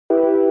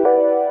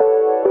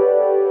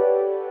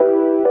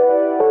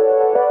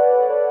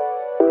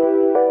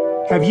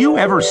Have you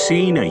ever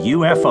seen a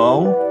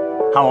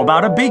UFO? How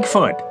about a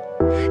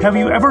Bigfoot? Have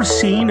you ever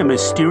seen a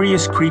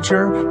mysterious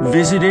creature,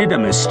 visited a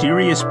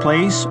mysterious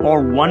place,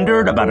 or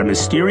wondered about a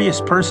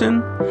mysterious person?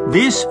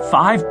 This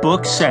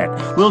 5-book set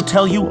will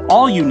tell you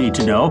all you need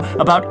to know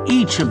about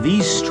each of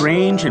these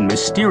strange and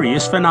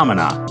mysterious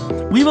phenomena.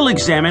 We will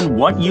examine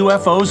what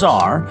UFOs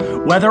are,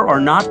 whether or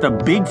not the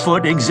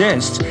Bigfoot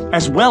exists,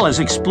 as well as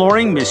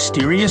exploring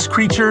mysterious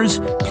creatures,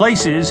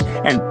 places,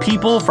 and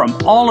people from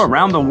all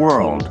around the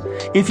world.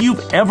 If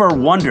you've ever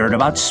wondered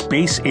about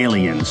space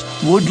aliens,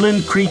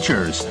 woodland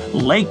creatures,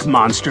 lake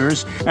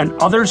monsters, and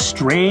other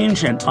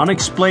strange and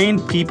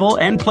unexplained people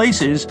and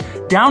places,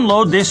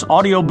 download this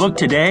audiobook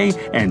today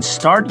and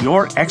start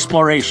your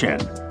exploration.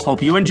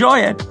 Hope you enjoy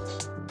it.